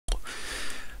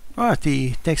Alright,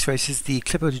 the next race is the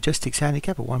Clipper Logistics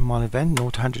Handicap, a 1 mile event,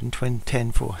 0 to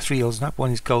 110 for 3 years and up.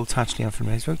 1 is Gold Touch, Leon from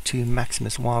Racebrook. 2,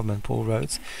 Maximus Wildman, Paul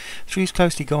Rhodes. 3 is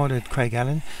Closely Guarded, Craig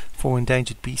Allen. 4,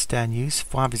 Endangered Beast, Dan Hughes.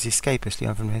 5 is Escapist,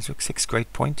 Leon from Racebrook. 6,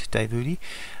 Great Point, Dave Woody.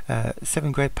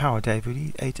 7, Great Power, Dave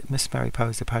Woody. 8, Miss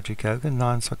Mariposa, Patrick Hogan.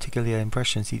 9, Sarticular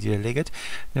Impressions, DJ Liggett.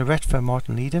 Naretva,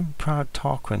 Martin Leedham. Proud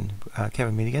Tarquin,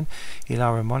 Kevin Milligan.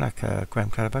 Ilara Monarch, Graham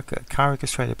Clutterbuck. Carrick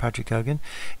Australia, Patrick Hogan.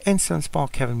 Ensign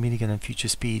Spark, Kevin Milligan, and Future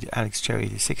Speed, Alex Cherry.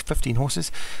 The 15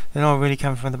 horses. They're not really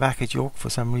coming from the back at York. For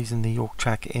some reason, the York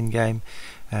track in game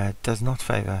does not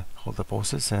favour hold-up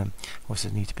horses.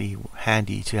 Horses need to be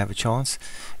handy to have a chance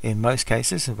in most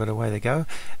cases, but away they go.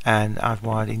 And out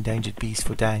wide, Endangered Beast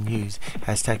for Dan Hughes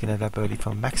has taken it up early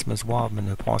from Maximus Wildman,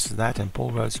 who passes that, and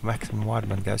Paul Rhodes from Maximus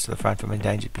Wildman goes to the front from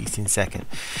Endangered Beast in second.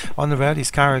 On the road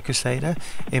is Cairo Crusader.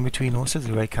 In between horses,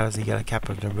 the red colours, the yellow cap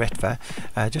of the Retva.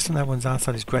 Just on that one's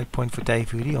outside is Great Point for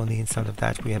Dave Woody. On the inside of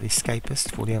that, we have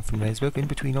Escapist for Leon from Racebrook. In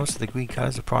between horses, the green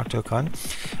colours, the Pride Tokon.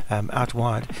 Out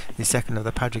wide, the second of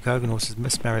the Patrick Hogan horses,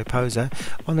 Miss Mariposa.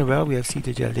 On the rail, we have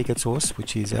CJ Liggett's horse,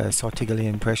 which is Sarticular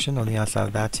Impression. On the outside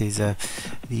of that is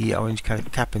the orange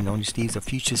cap and orange sleeves of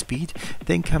Future Speed.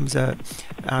 Then comes out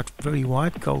very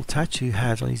wide, Gold Touch, who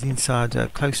has on his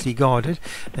inside Closely Guarded.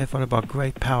 They're followed by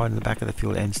Great Power in the back of the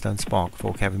field, Enstone Spark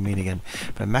for Kevin Milligan.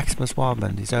 But Maximus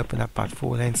Wildman is opened up by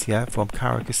 4 lengths here from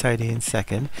Cara Casada in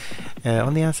second.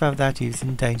 On the outside of that is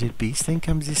Endangered Beast. Then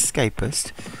comes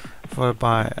Escapist, followed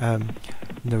by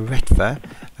Naretva,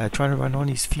 trying to run on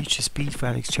his Future Speed for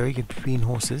Alex Cherry in between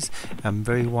horses.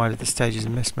 Very wide at the stages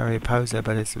of Miss Mariposa,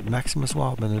 but it's Maximus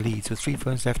Wildman who leads with 3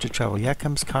 furlongs left to travel. Here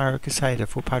comes Cairo Casada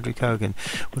for Patrick Hogan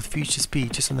with Future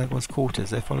Speed just on that one's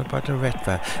quarters. They're followed by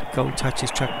Naretva. Gold Touch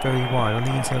is tracked very wide. On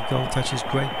the inside of Gold Touch is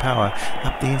Great Power.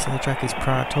 Up the inside of the track is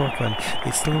Proud Torquin.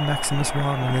 It's still Maximus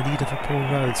Wildman, the leader for Paul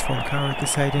Rhodes, from Cairo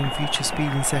Casada and Future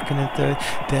Speed in second and third.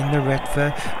 Then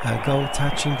Naretva, Gold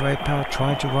Touch and Great Power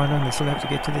trying to run on. They still have to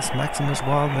get to this Maximus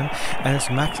Wildman, and it's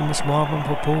Maximus Wildman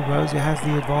for Paul Rose, who has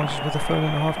the advantage with a furlong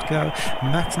and a half to go.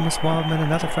 Maximus Wildman,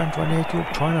 another front runner here,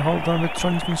 trying to hold on, but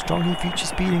trying strongly. Future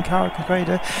Speed and Cara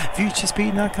Casada. Future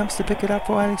Speed now comes to pick it up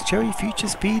for Alex Cherry. Future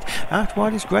Speed out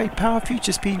wide is Great Power.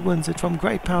 Future Speed wins it from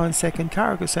Great Power in second.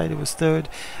 Cara Casada was third.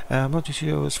 I'm not too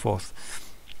sure it was fourth.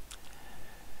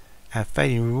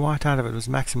 Fading right out of it was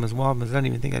Maximus Wildman. I don't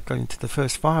even think that got into the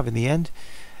first 5 in the end.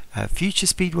 Future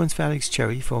Speed wins for Alex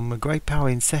Cherry, from Great Power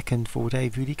in second for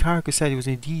Dave Woody. Cara Casada was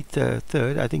indeed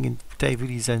third, I think, in Dave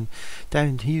Woody's, and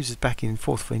Dan Hughes is back in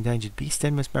fourth for Endangered Beast.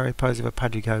 Then Miss Mariposa for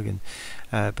Patrick Hogan.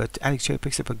 But Alex Cherry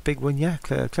picks up a big win, yeah.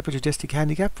 Clipper Logistic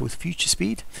Handicap with Future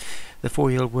Speed. The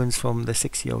 4-year-old wins from the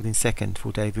 6-year-old in second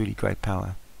for Dave Woody, Great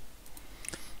Power.